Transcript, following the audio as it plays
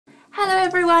Hello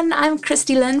everyone, I'm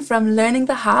Christy Lynn from Learning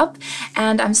the Harp,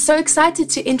 and I'm so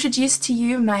excited to introduce to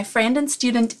you my friend and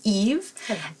student Eve.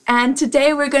 Hello. And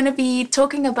today we're going to be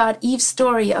talking about Eve's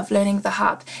story of learning the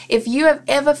harp. If you have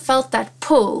ever felt that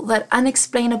pull, that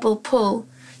unexplainable pull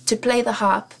to play the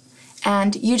harp,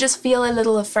 and you just feel a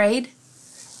little afraid,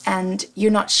 and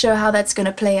you're not sure how that's going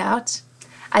to play out,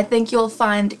 I think you'll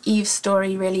find Eve's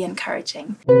story really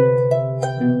encouraging.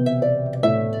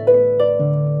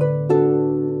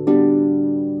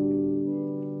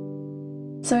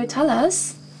 So tell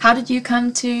us, how did you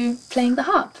come to playing the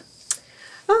harp?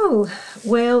 Oh,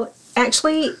 well,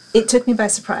 actually, it took me by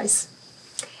surprise.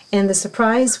 And the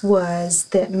surprise was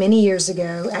that many years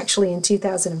ago, actually in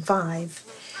 2005,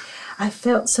 I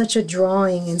felt such a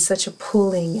drawing and such a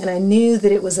pulling, and I knew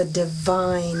that it was a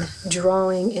divine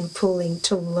drawing and pulling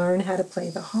to learn how to play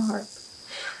the harp.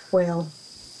 Well,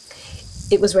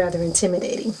 it was rather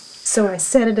intimidating. So I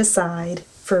set it aside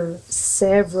for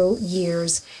several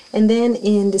years, and then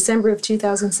in December of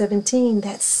 2017,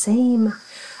 that same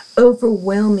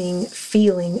overwhelming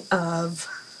feeling of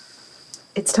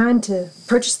it's time to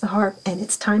purchase the harp and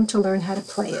it's time to learn how to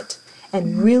play it,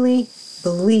 and really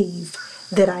believe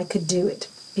that I could do it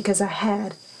because I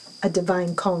had a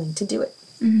divine calling to do it.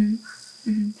 Mm-hmm.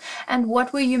 Mm-hmm. And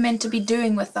what were you meant to be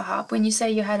doing with the harp? When you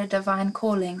say you had a divine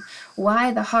calling,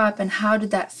 why the harp, and how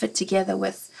did that fit together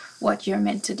with what you're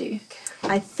meant to do?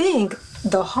 I think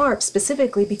the harp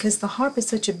specifically, because the harp is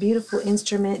such a beautiful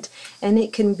instrument and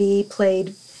it can be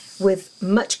played with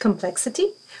much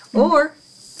complexity, or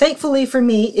thankfully for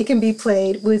me, it can be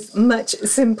played with much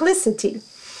simplicity.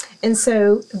 And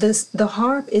so the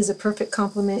harp is a perfect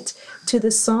complement to the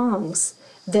songs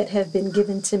that have been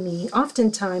given to me,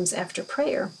 oftentimes after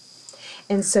prayer.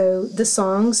 And so the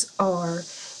songs are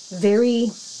very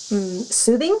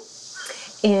soothing,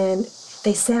 and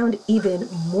they sound even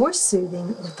more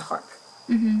soothing with the harp.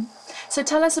 Mm-hmm. So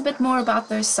tell us a bit more about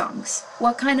those songs.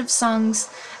 What kind of songs,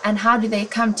 and how do they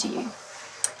come to you?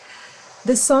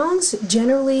 The songs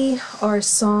generally are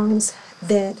songs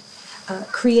that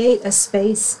create a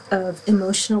space of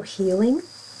emotional healing.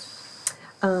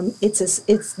 They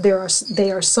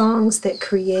are songs that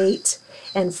create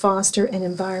and foster an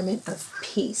environment of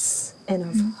peace and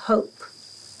of hope.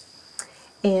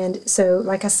 And so,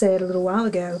 like I said a little while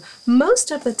ago, most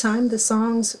of the time the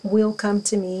songs will come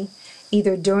to me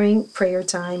either during prayer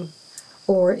time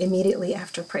or immediately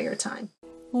after prayer time.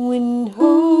 When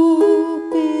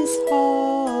hope is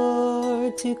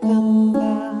hard to come by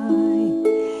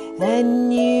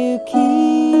and you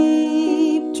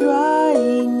keep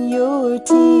drying your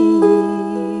tears,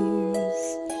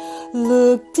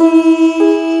 look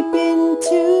deep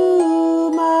into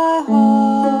my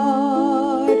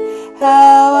heart,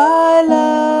 how I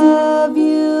love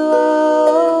you,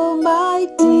 oh my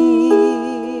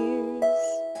dears.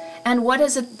 And what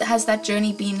has that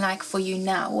journey been like for you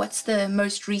now? What's the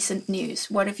most recent news?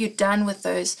 What have you done with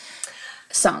those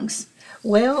songs?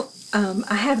 Well,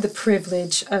 I have the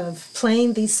privilege of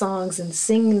playing these songs and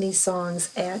singing these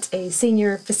songs at a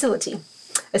senior facility,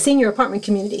 a senior apartment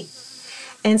community.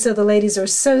 And so the ladies are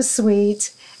so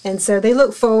sweet, and so they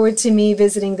look forward to me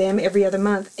visiting them every other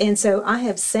month. And so I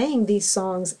have sang these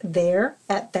songs there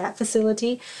at that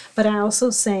facility, but I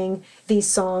also sang these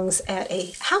songs at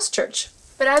a house church.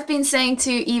 But I've been saying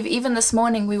to Eve, even this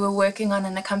morning we were working on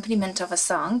an accompaniment of a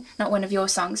song, not one of your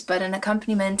songs, but an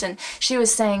accompaniment, and she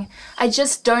was saying, I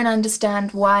just don't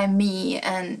understand why me,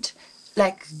 and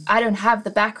like, I don't have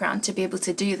the background to be able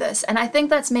to do this. And I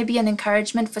think that's maybe an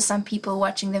encouragement for some people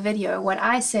watching the video. What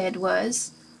I said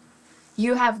was,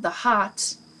 you have the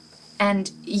heart, and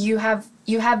you have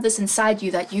this inside you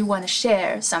that you want to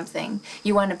share something.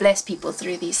 You want to bless people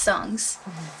through these songs.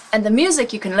 And the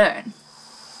music you can learn.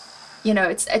 You know,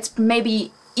 it's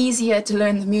maybe easier to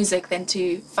learn the music than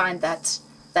to find that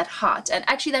heart. And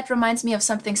actually that reminds me of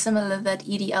something similar that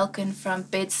Edie Elkin from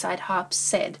Bedside Harp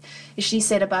said. She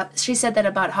said that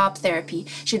about harp therapy.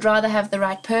 She'd rather have the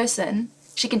right person.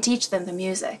 She can teach them the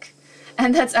music.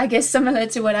 And that's, I guess, similar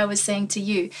to what I was saying to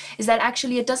you, is that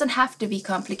actually it doesn't have to be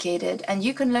complicated, and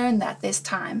you can learn that this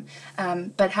time.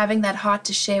 But having that heart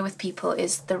to share with people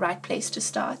is the right place to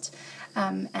start.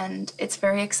 And it's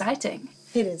very exciting.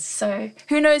 It is. So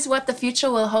who knows what the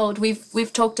future will hold.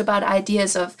 We've talked about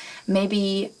ideas of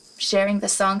maybe sharing the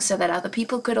songs so that other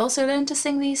people could also learn to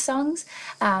sing these songs.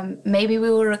 Maybe we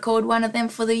will record one of them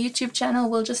for the YouTube channel.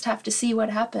 We'll just have to see what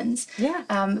happens. Yeah.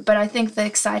 But I think the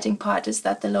exciting part is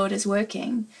that the Lord is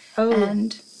working. Oh,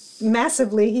 and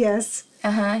massively, yes.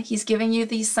 He's giving you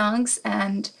these songs,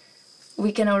 and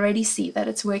we can already see that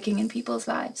it's working in people's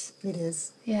lives. It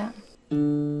is. Yeah.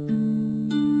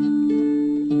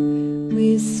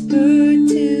 Whisper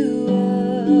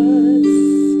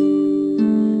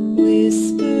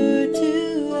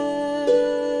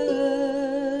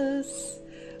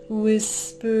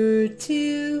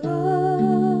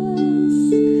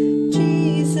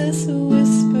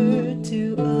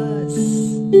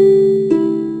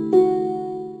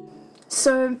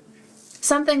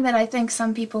something that I think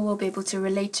some people will be able to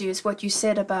relate to is what you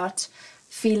said about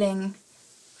feeling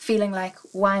like,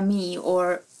 why me?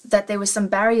 Or that there were some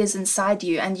barriers inside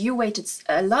you, and you waited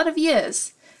a lot of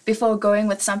years before going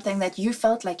with something that you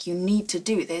felt like you need to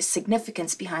do. There's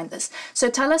significance behind this. So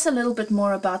tell us a little bit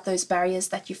more about those barriers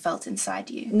that you felt inside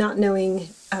you. Not knowing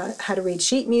how to read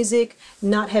sheet music,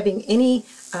 not having any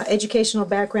educational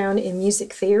background in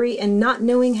music theory, and not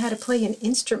knowing how to play an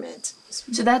instrument.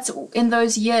 So that's in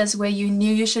those years where you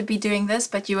knew you should be doing this,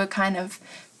 but you were kind of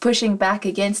pushing back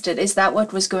against it. Is that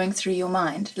what was going through your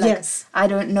mind? Like, yes. I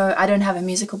don't know, I don't have a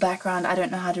musical background, I don't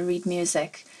know how to read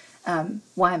music.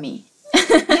 Why me?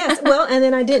 Yes, well, and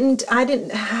then I didn't,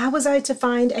 how was I to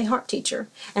find a harp teacher?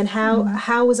 And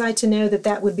how was I to know that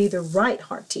that would be the right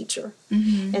harp teacher?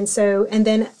 Mm-hmm. And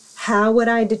then how would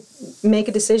I make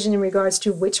a decision in regards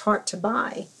to which harp to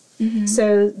buy? Mm-hmm.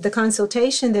 So the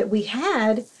consultation that we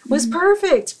had was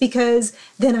perfect, because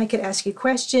then I could ask you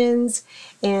questions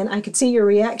and I could see your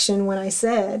reaction when I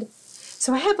said,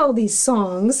 so I have all these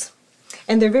songs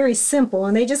and they're very simple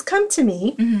and they just come to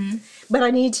me. Mm-hmm. But I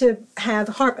need to have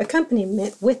harp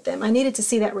accompaniment with them. I needed to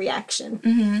see that reaction.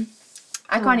 Mm-hmm.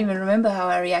 I can't even remember how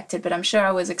I reacted, but I'm sure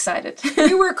I was excited.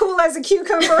 You were cool as a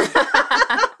cucumber.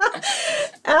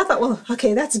 And I thought, well,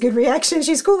 okay, that's a good reaction.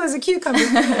 She's cool as a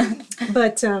cucumber.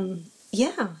 But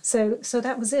yeah, so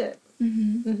that was it.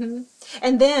 Mm-hmm. Mm-hmm.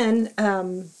 And then,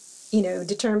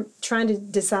 trying to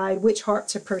decide which harp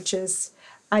to purchase,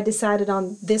 I decided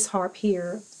on this harp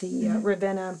here, the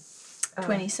Ravenna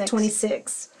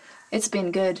 26. It's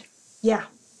been good. Yeah,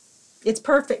 it's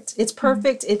perfect. It's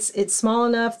perfect. Mm-hmm. It's small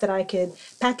enough that I could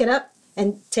pack it up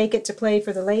and take it to play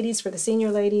for the ladies, for the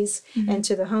senior ladies, and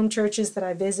to the home churches that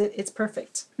I visit. It's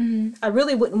perfect. Mm-hmm. I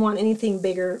really wouldn't want anything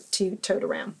bigger to tote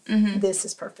around. Mm-hmm. This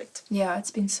is perfect. Yeah,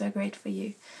 it's been so great for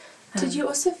you. Did you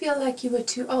also feel like you were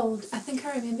too old? I think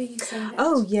I remember you saying that.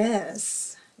 Oh,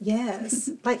 yes. Yes.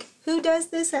 Like, who does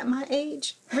this at my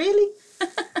age? Really?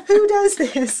 Who does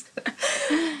this?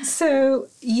 So,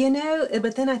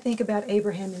 but then I think about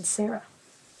Abraham and Sarah.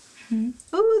 Mm-hmm.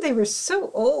 Oh, they were so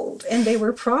old and they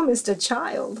were promised a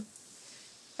child.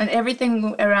 And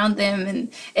everything around them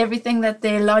and everything that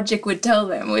their logic would tell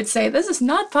them would say, this is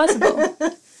not possible.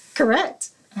 Correct.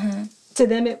 To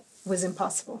them it was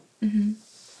impossible. Mm-hmm.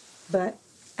 But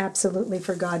absolutely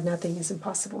for God, nothing is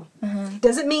impossible.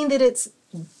 Doesn't mean that it's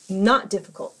not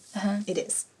difficult. It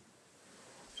is.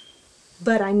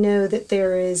 But I know that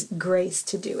there is grace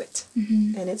to do it.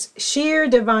 Mm-hmm. And it's sheer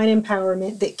divine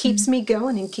empowerment that keeps me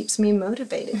going and keeps me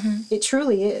motivated. Mm-hmm. It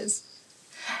truly is.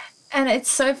 And it's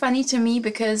so funny to me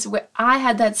because I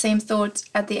had that same thought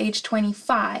at the age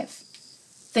 25,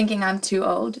 thinking I'm too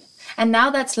old. And now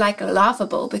that's like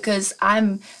laughable because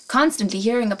I'm constantly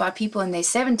hearing about people in their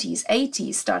 70s,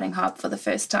 80s starting harp for the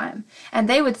first time. And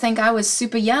they would think I was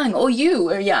super young, or you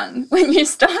were young when you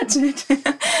started.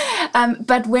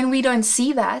 But when we don't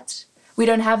see that, we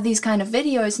don't have these kind of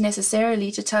videos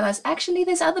necessarily to tell us, actually,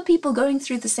 there's other people going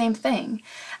through the same thing.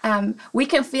 We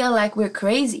can feel like we're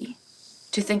crazy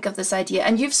to think of this idea.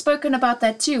 And you've spoken about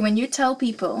that too. When you tell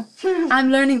people,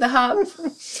 I'm learning the harp,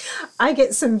 I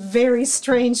get some very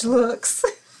strange looks.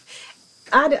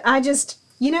 I just,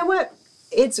 you know what?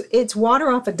 It's water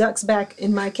off a duck's back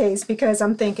in my case, because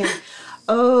I'm thinking,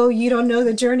 oh, you don't know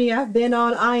the journey I've been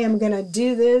on. I am going to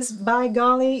do this. By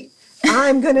golly,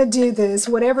 I'm going to do this.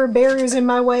 Whatever barriers in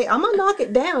my way, I'm going to knock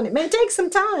it down. It may take some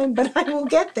time, but I will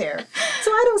get there.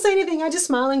 So I don't say anything. I just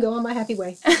smile and go on my happy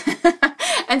way.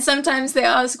 And sometimes they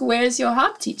ask, where's your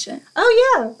harp teacher?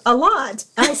 Oh, yeah, a lot.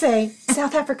 I say,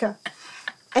 South Africa.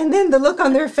 And then the look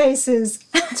on their face is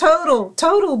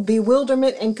total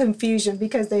bewilderment and confusion,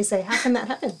 because they say, how can that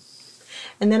happen?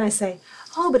 And then I say,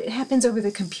 oh, but it happens over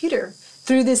the computer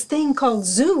through this thing called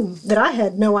Zoom that I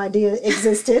had no idea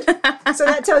existed. So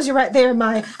that tells you right there,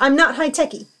 I'm not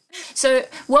high-techy. So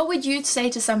what would you say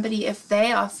to somebody if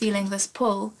they are feeling this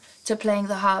pull to playing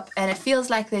the harp and it feels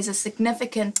like there's a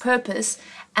significant purpose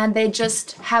and they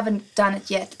just haven't done it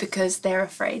yet because they're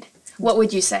afraid? What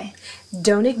would you say?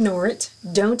 Don't ignore it.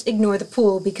 Don't ignore the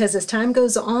pull, because as time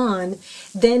goes on,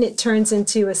 then it turns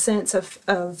into a sense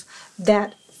of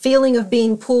that feeling of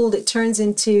being pulled. It turns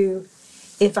into,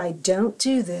 if I don't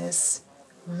do this,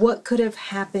 what could have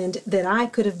happened that I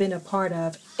could have been a part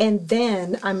of? And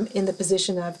then I'm in the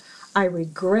position of, I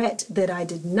regret that I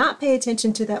did not pay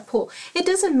attention to that pull. It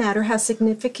doesn't matter how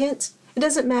significant, it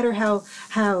doesn't matter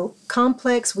how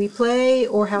complex we play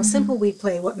or how simple we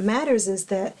play. What matters is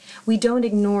that we don't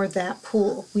ignore that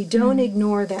pull. We don't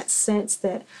ignore that sense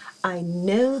that I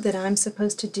know that I'm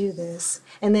supposed to do this,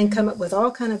 and then come up with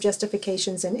all kind of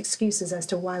justifications and excuses as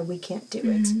to why we can't do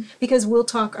it, because we'll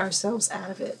talk ourselves out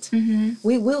of it.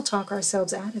 We will talk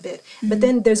ourselves out of it. But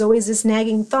then there's always this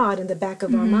nagging thought in the back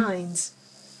of our minds.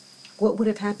 What would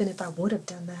have happened if I would have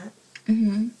done that?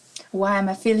 Why am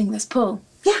I feeling this pull?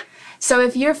 Yeah. So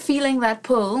if you're feeling that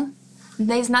pull,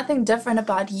 there's nothing different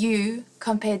about you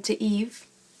compared to Eve.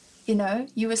 You know,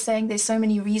 you were saying there's so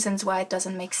many reasons why it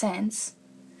doesn't make sense.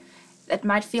 It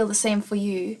might feel the same for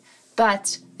you,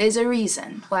 but there's a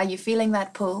reason why you're feeling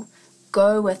that pull.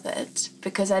 Go with it,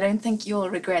 because I don't think you'll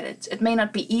regret it. It may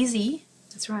not be easy.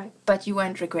 That's right. But you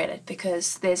won't regret it,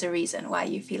 because there's a reason why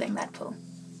you're feeling that pull.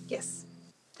 Yes.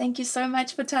 Thank you so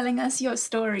much for telling us your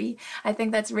story. I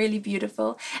think that's really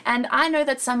beautiful. And I know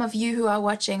that some of you who are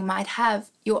watching might have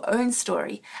your own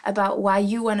story about why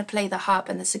you want to play the harp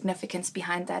and the significance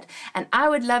behind that. And I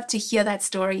would love to hear that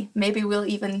story. Maybe we'll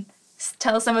even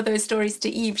tell some of those stories to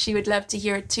Eve. She would love to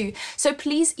hear it too. So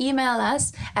please email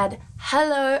us at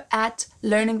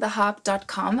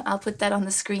hello@learningtheharp.com. I'll put that on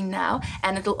the screen now,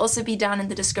 and it'll also be down in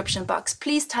the description box.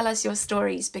 Please tell us your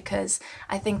stories, because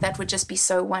I think that would just be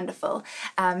so wonderful.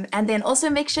 And then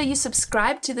also make sure you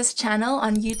subscribe to this channel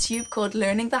on YouTube called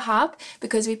Learning the Harp,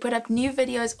 because we put up new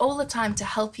videos all the time to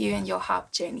help you in your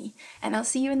harp journey. And I'll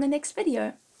see you in the next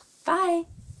video. Bye!